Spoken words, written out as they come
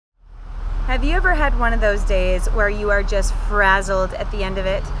Have you ever had one of those days where you are just frazzled at the end of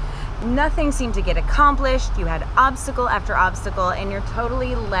it? Nothing seemed to get accomplished, you had obstacle after obstacle, and you're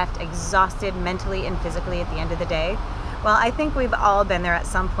totally left exhausted mentally and physically at the end of the day? Well, I think we've all been there at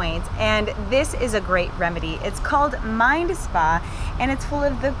some point, and this is a great remedy. It's called Mindspa, and it's full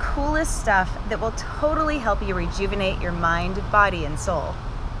of the coolest stuff that will totally help you rejuvenate your mind, body, and soul.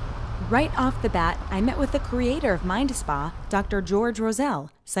 Right off the bat, I met with the creator of Mindspa, Dr. George Rozelle,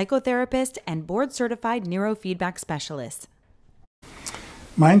 psychotherapist and board-certified neurofeedback specialist.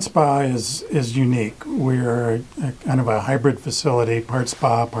 Mindspa is unique. We're kind of a hybrid facility, part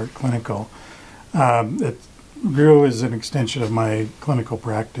spa, part clinical. It grew as an extension of my clinical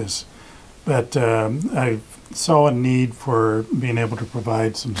practice, but I saw a need for being able to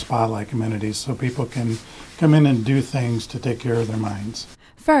provide some spa-like amenities so people can come in and do things to take care of their minds.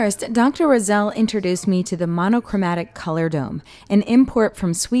 First, Dr. Rozelle introduced me to the Monochromatic color dome, an import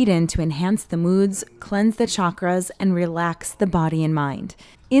from Sweden to enhance the moods, cleanse the chakras, and relax the body and mind.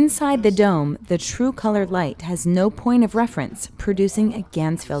 Inside the dome, the true colored light has no point of reference, producing a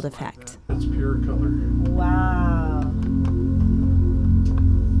Gansfield effect. It's pure color. Wow.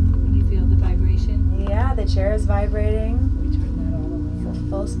 You feel the vibration? Yeah, the chair is vibrating. We turn that all the way It's up. a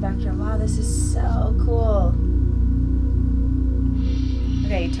full spectrum. Wow, this is so cool.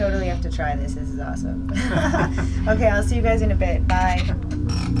 Okay, you totally have to try this. This is awesome. Okay, I'll see you guys in a bit. Bye.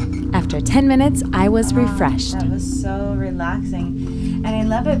 After 10 minutes, I was refreshed. That was so relaxing. And I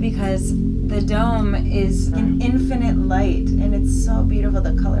love it because the dome is an infinite light, and it's so beautiful.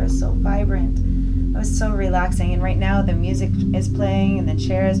 The color is so vibrant. It was so relaxing. And right now the music is playing and the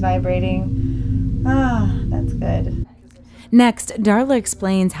chair is vibrating. Ah, that's good. Next, Darla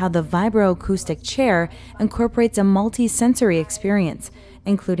explains how the vibroacoustic chair incorporates a multi-sensory experience,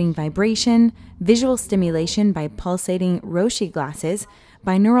 including vibration, visual stimulation by pulsating Roshi glasses,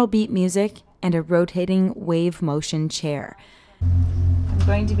 binaural beat music, and a rotating wave motion chair. I'm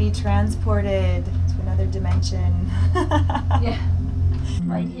going to be transported to another dimension. Yeah.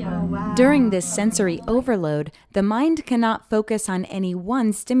 Right here. Oh, wow. During this sensory overload, the mind cannot focus on any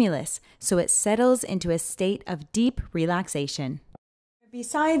one stimulus, so it settles into a state of deep relaxation.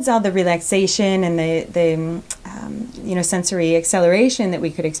 Besides all the relaxation and the sensory acceleration that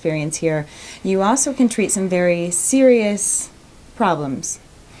we could experience here, you also can treat some very serious problems.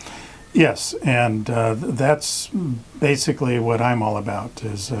 Yes, and that's basically what I'm all about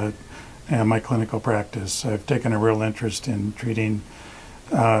is my clinical practice. I've taken a real interest in treating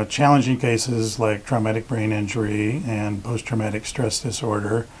challenging cases like traumatic brain injury and post-traumatic stress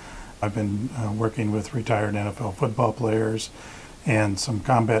disorder. I've been working with retired NFL football players and some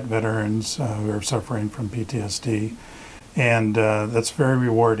combat veterans who are suffering from PTSD. And that's very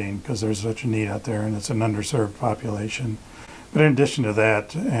rewarding because there's such a need out there and it's an underserved population. But in addition to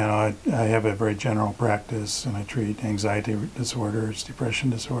that, I have a very general practice and I treat anxiety disorders, depression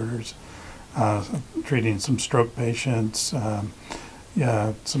disorders, treating some stroke patients,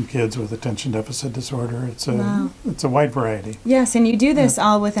 some kids with attention deficit disorder. It's a wide variety. Yes, and you do this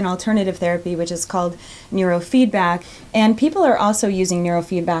all with an alternative therapy, which is called neurofeedback. And people are also using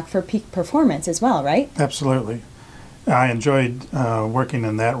neurofeedback for peak performance as well, right? Absolutely. I enjoyed working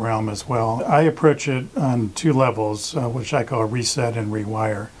in that realm as well. I approach it on two levels, which I call reset and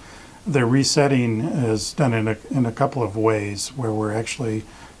rewire. The resetting is done in a couple of ways where we're actually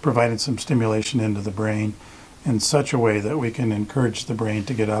providing some stimulation into the brain in such a way that we can encourage the brain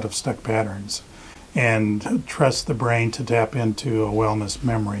to get out of stuck patterns and trust the brain to tap into a wellness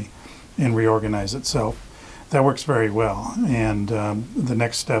memory and reorganize itself. That works very well. And the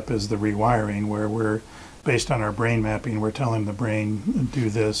next step is the rewiring, where we're, based on our brain mapping, we're telling the brain, do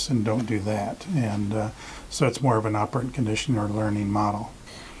this and don't do that. And so it's more of an operant conditioning or learning model.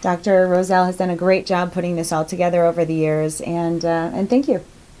 Dr. Rozelle has done a great job putting this all together over the years, and thank you.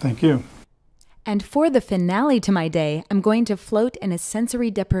 Thank you. And for the finale to my day, I'm going to float in a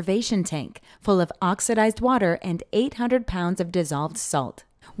sensory deprivation tank full of oxidized water and 800 pounds of dissolved salt.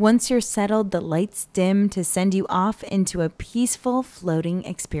 Once you're settled, the lights dim to send you off into a peaceful floating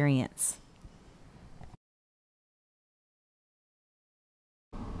experience.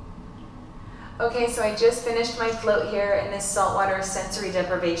 Okay, so I just finished my float here in this saltwater sensory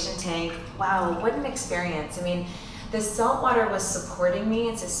deprivation tank. Wow, what an experience. I mean, the salt water was supporting me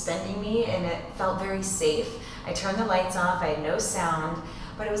and suspending me, and it felt very safe. I turned the lights off, I had no sound,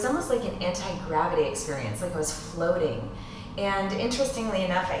 but it was almost like an anti-gravity experience, like I was floating. And interestingly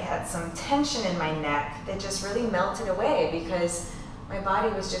enough, I had some tension in my neck that just really melted away because my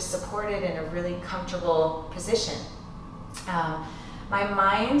body was just supported in a really comfortable position. My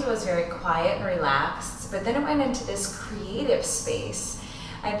mind was very quiet and relaxed, but then it went into this creative space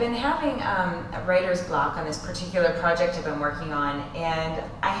I've been having a writer's block on this particular project I've been working on, and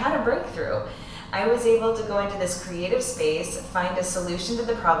I had a breakthrough. I was able to go into this creative space, find a solution to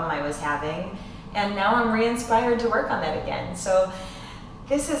the problem I was having, and now I'm re-inspired to work on that again. So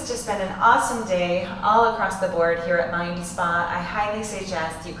this has just been an awesome day all across the board here at Mindspa. I highly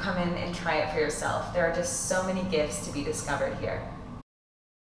suggest you come in and try it for yourself. There are just so many gifts to be discovered here.